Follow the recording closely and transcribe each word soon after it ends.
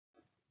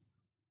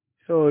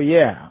So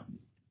yeah,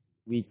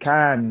 we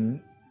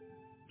can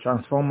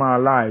transform our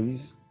lives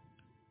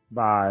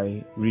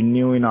by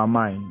renewing our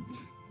minds,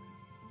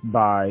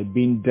 by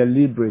being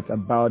deliberate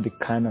about the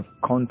kind of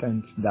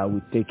content that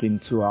we take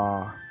into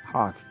our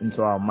hearts,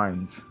 into our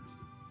minds,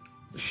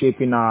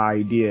 shaping our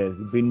ideas,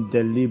 being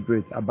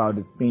deliberate about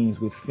the things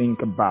we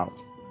think about,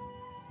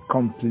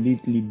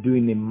 completely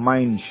doing a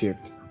mind shift.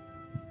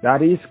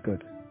 That is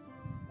good.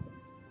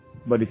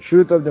 But the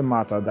truth of the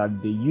matter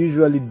that they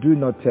usually do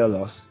not tell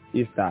us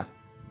is that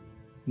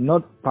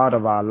not part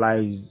of our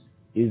lives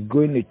is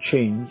going to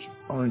change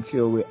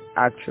until we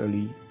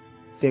actually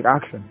take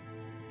action.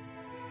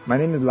 My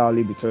name is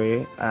Laoli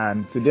Bitoye,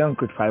 and today on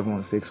Crit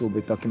 516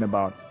 we'll be talking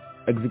about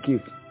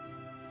execute.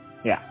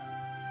 Yeah.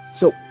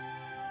 So,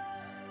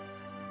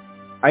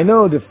 I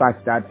know the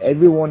fact that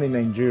everyone in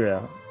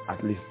Nigeria,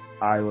 at least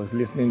I was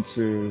listening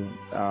to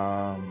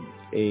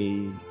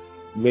a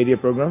radio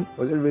program.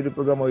 Was it a radio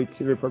program or a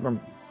TV program?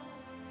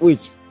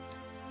 Which?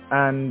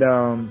 And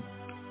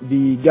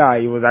the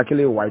guy, he was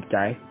actually a white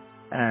guy,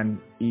 and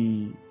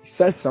he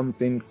said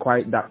something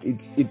quite that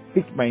it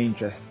piqued my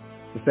interest.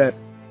 He said,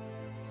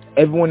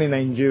 everyone in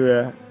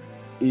Nigeria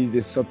is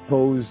a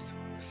supposed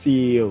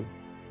CEO,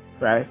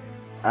 right?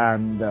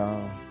 And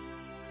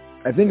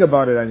I think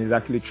about it, and it's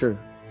actually true.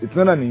 It's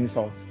not an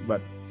insult,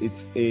 but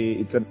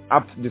it's an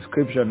apt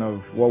description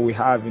of what we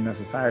have in our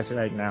society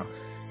right now.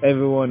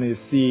 Everyone is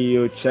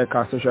CEO. Check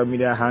our social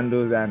media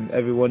handles, and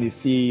everyone is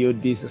CEO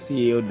this or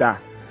CEO that.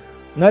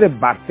 Not a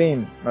bad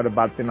thing, not a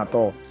bad thing at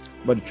all.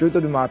 But the truth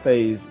of the matter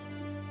is,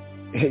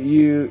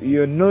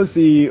 you're no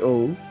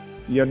CEO,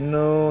 you're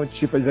no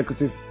chief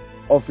executive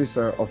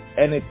officer of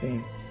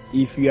anything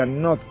if you are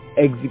not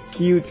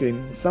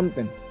executing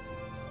something.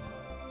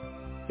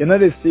 You're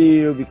not a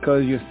CEO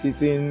because you're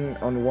sitting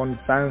on one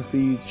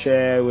fancy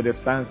chair with a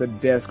fancy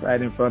desk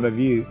right in front of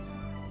you.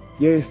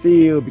 You're a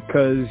CEO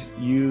because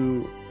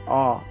you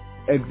are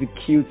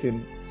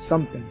executing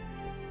something.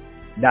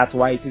 That's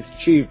why it is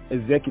chief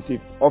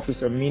executive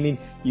officer, meaning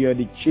you're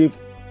the chief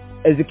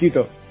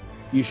executor.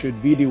 You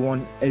should be the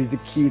one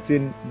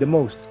executing the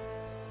most.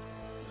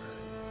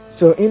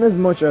 So in as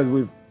much as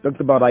we've talked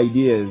about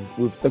ideas,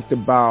 we've talked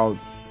about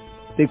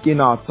taking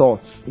our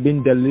thoughts,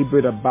 being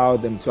deliberate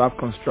about them to have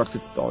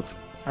constructive thoughts,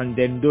 and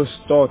then those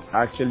thoughts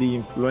actually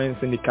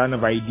influencing the kind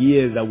of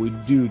ideas that we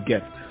do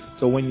get.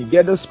 So when you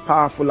get those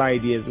powerful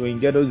ideas, when you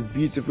get those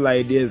beautiful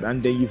ideas,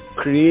 and then you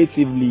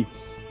creatively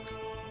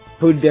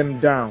put them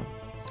down,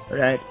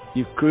 right?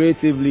 You've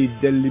creatively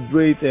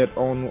deliberated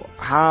on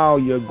how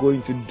you're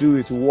going to do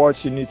it, what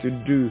you need to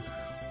do,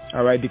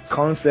 all right? The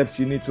concepts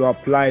you need to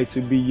apply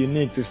to be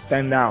unique, to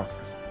stand out.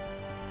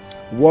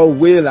 What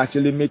will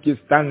actually make you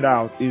stand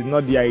out is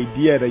not the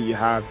idea that you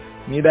have,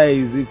 neither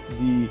is it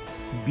the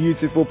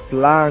beautiful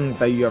plans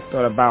that you have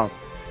thought about.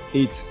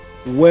 It's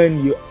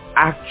when you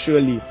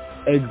actually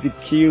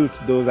execute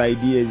those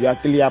ideas, you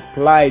actually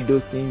apply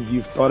those things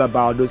you've thought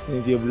about, those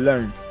things you've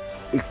learned.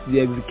 It's the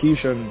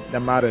execution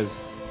that matters.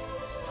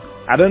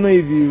 I don't know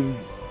if you've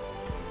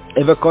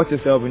ever caught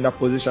yourself in that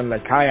position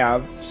like I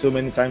have so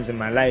many times in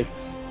my life,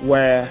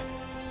 where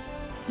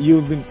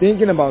you've been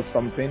thinking about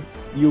something,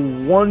 you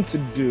want to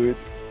do it,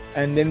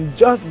 and then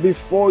just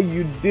before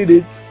you did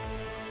it,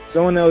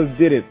 someone else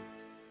did it,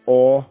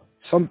 or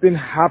something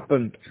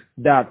happened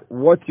that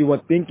what you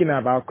were thinking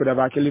about could have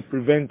actually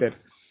prevented.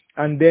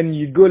 And then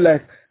you go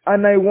like,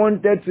 and I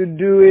wanted to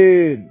do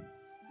it.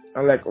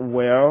 I'm like,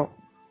 well,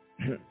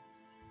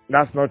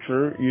 that's not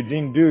true. You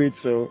didn't do it.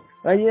 So,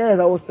 yes,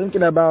 I was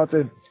thinking about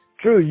it.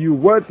 True, you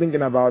were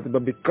thinking about it,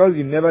 but because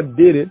you never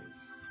did it,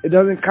 it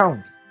doesn't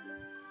count.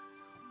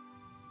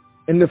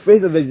 In the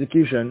face of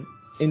execution,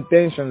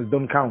 intentions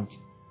don't count.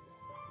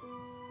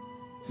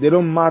 They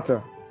don't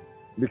matter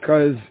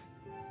because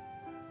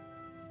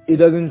it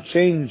doesn't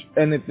change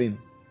anything.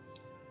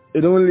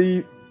 It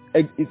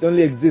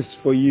only exists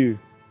for you.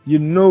 You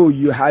know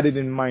you had it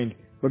in mind,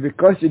 but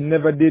because you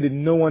never did it,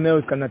 no one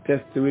else can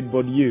attest to it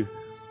but you.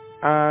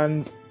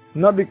 And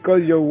not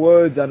because your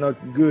words are not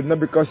good, not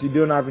because you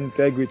don't have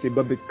integrity,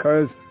 but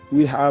because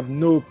we have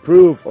no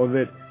proof of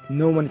it.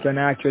 No one can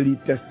actually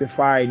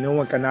testify, no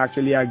one can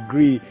actually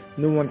agree,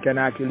 no one can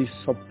actually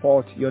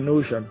support your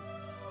notion.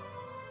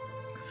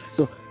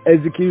 So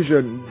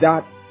execution,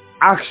 that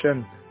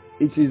action,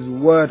 it is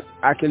what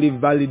actually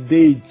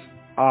validates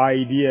our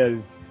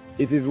ideas.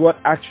 It is what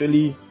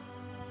actually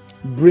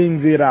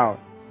brings it out.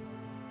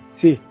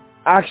 See,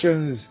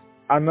 actions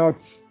are not,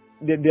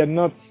 they're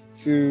not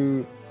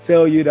to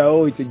tell you that,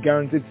 oh, it's a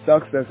guaranteed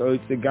success or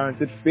it's a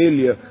guaranteed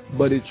failure.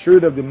 But the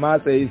truth of the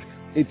matter is,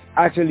 it's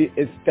actually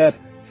a step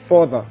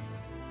further.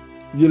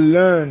 You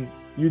learn,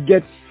 you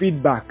get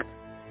feedback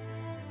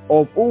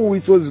of, oh,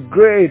 it was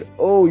great.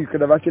 Oh, you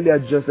could have actually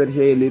adjusted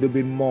here a little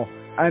bit more.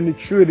 And the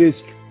truth is,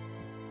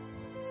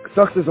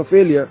 success or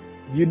failure,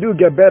 you do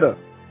get better.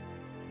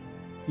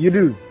 You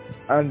do.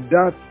 And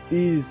that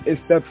is a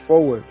step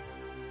forward.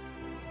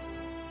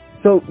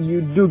 So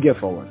you do get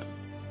forward.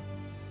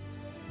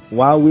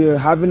 While we're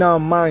having our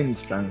minds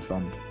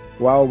transformed,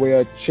 while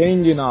we're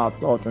changing our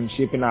thoughts and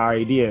shaping our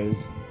ideas,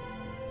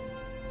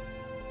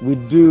 we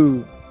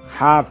do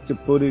have to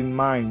put in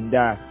mind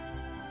that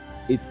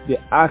it's the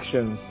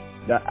actions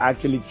that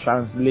actually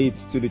translate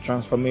to the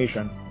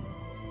transformation.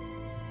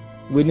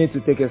 We need to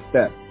take a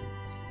step.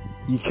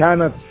 You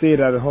cannot sit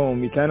at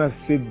home. You cannot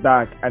sit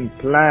back and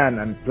plan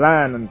and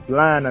plan and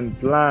plan and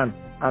plan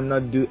and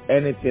not do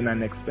anything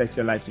and expect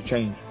your life to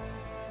change.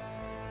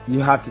 You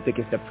have to take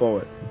a step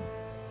forward.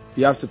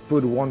 You have to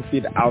put one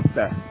foot out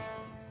there.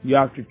 You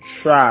have to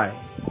try.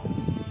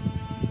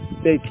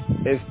 Take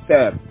a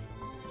step.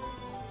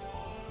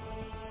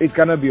 It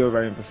cannot be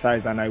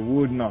overemphasized, and I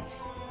would not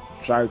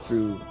try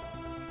to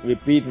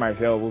repeat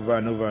myself over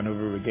and over and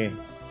over again.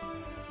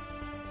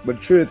 But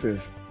the truth is,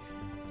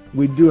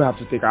 we do have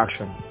to take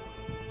action.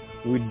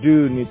 We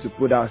do need to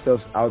put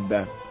ourselves out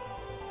there.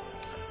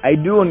 I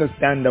do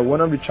understand that one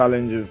of the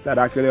challenges that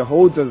actually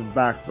holds us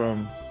back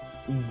from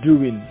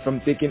doing, from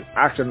taking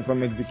action,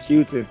 from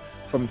executing,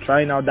 from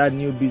trying out that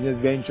new business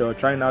venture or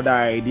trying out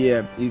that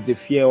idea is the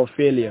fear of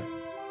failure.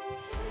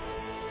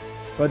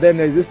 But then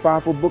there's this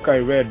powerful book I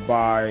read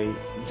by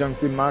John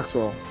C.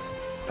 Maxwell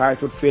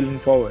titled Failing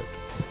Forward.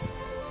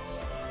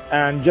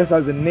 And just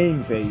as the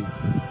name says,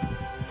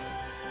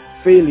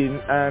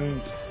 failing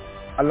and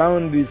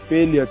allowing the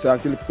failure to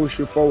actually push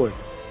you forward.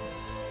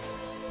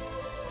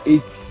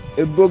 It's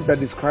a book that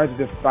describes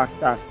the fact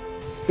that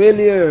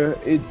failure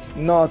it's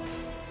not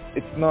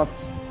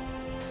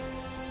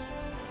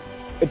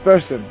a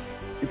person,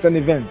 it's an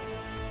event.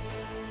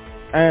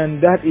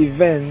 And that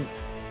event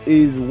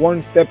is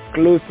one step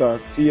closer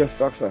to your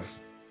success.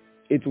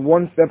 It's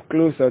one step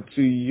closer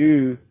to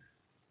you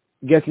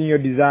getting your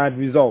desired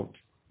result.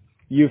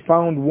 You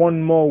found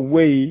one more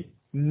way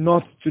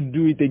not to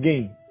do it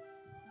again.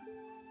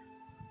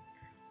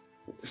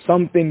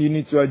 Something you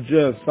need to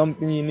adjust,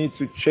 something you need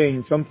to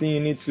change, something you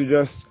need to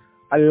just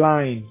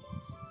align.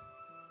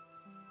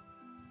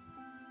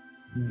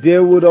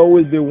 There would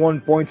always be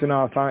one point in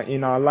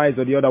our lives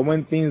or the other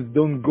when things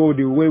don't go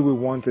the way we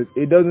want it.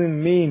 It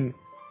doesn't mean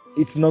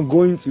it's not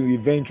going to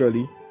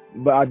eventually,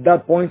 but at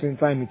that point in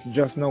time, it's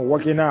just not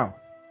working out.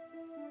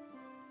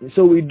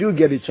 So we do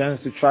get a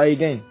chance to try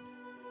again.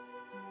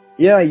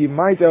 Yeah, you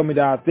might tell me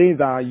there are things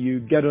that you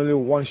get only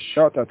one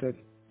shot at it.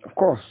 Of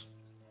course.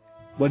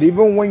 But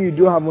even when you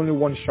do have only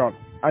one shot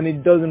and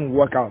it doesn't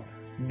work out,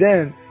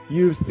 then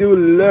you've still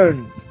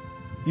learned.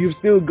 You've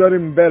still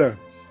gotten better.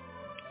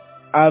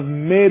 I've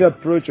made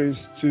approaches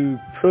to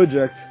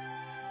projects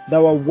that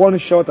were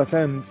one-shot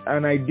attempts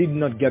and I did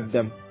not get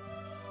them.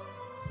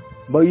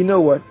 But you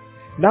know what?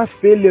 That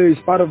failure is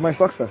part of my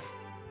success.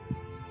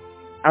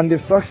 And the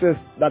success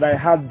that I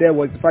had there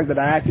was the fact that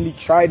I actually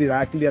tried it,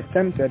 I actually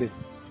attempted it.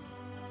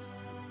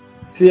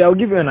 See, I'll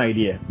give you an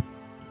idea.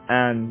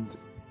 And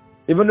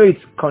even though it's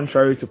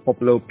contrary to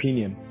popular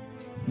opinion,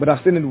 but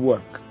I've seen it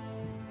work.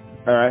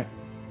 Alright?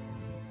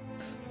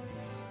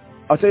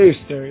 I'll tell you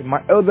a story.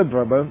 My elder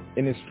brother,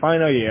 in his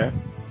final year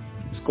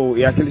school,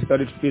 he actually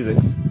studied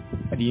physics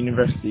at the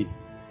university.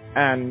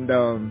 And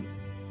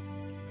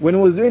when he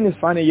was doing his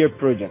final year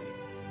project,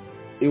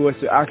 it was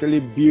to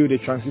actually build a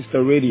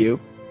transistor radio.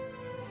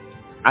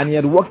 And he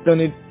had worked on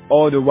it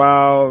all the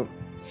while,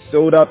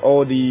 sold out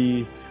all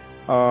the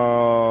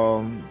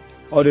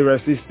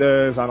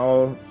resistors and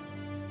all,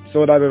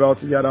 sold out it all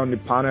together on the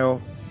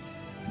panel.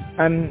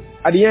 And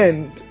at the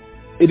end,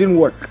 it didn't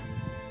work.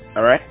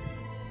 Alright?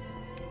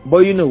 But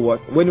you know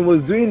what? When he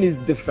was doing his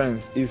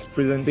defense, his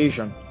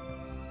presentation,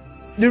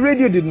 the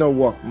radio did not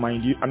work,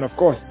 mind you. And of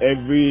course,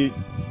 every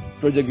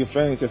project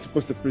defense is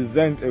supposed to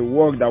present a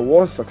work that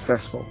was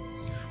successful.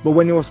 But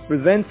when he was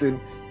presenting,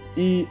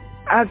 he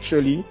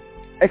actually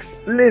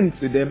explained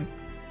to them,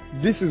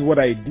 this is what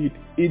I did.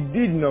 It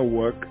did not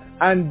work.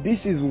 And this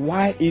is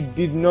why it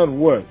did not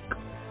work.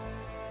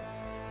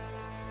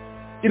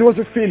 It was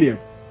a failure.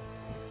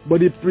 But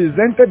he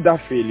presented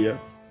that failure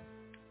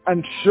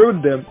and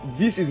showed them,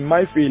 this is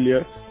my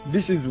failure,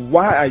 this is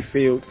why I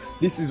failed,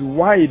 this is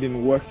why it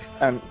didn't work,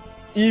 and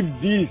if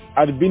this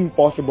had been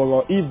possible,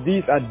 or if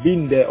this had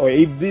been there, or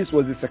if this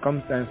was the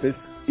circumstances,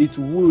 it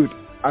would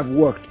have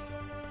worked.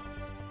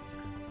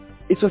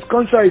 It was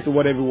contrary to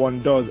what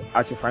everyone does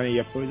at your final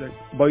year project,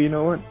 but you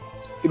know what?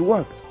 It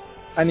worked.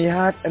 And he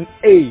had an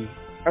A,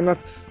 an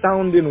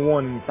astounding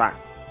one in fact.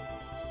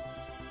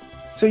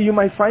 So you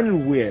might find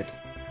it weird,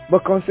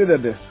 but consider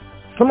this.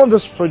 Some of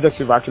those projects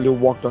you've actually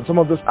worked on, some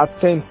of those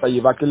attempts that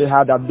you've actually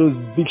had at those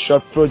big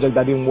shot projects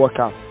that didn't work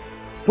out,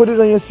 put it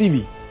on your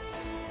CV.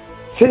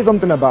 Say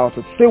something about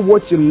it. Say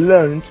what you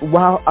learned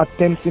while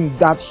attempting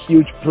that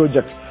huge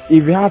project.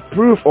 If you have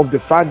proof of the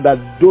fact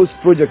that those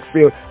projects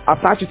failed,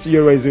 attach it to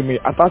your resume,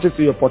 attach it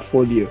to your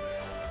portfolio.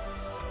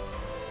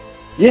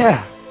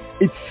 Yeah,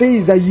 it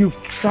says that you've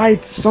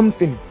tried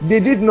something. They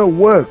did not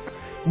work,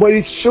 but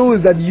it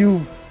shows that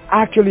you've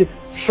actually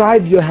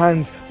tried your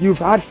hands. You've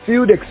had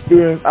field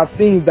experience at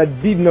things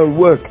that did not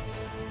work.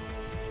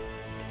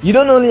 You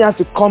don't only have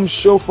to come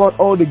show forth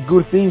all the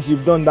good things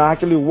you've done that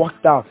actually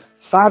worked out.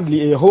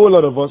 Sadly, a whole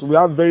lot of us, we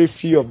have very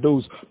few of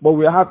those, but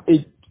we have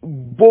a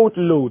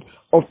boatload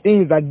of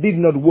things that did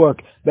not work,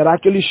 that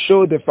actually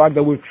show the fact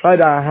that we've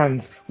tried our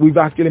hands, we've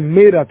actually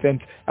made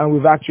attempts, and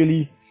we've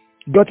actually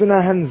gotten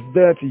our hands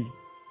dirty.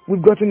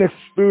 We've gotten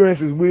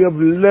experiences. We have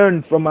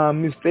learned from our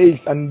mistakes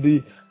and the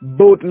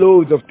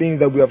boatloads of things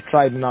that we have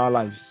tried in our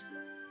lives.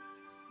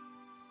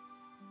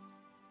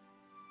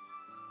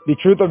 The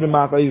truth of the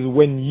matter is,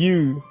 when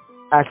you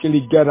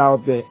actually get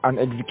out there and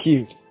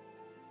execute,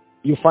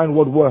 you find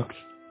what works,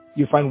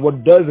 you find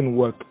what doesn't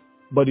work.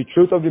 But the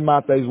truth of the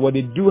matter is, what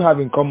they do have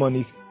in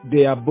common is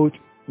they are both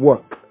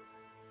work.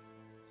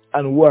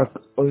 And work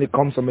only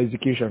comes from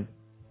execution.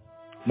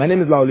 My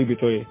name is Laoli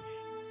Bitoye,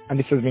 and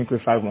this has been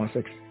Crew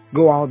 516.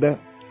 Go out there,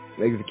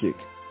 execute.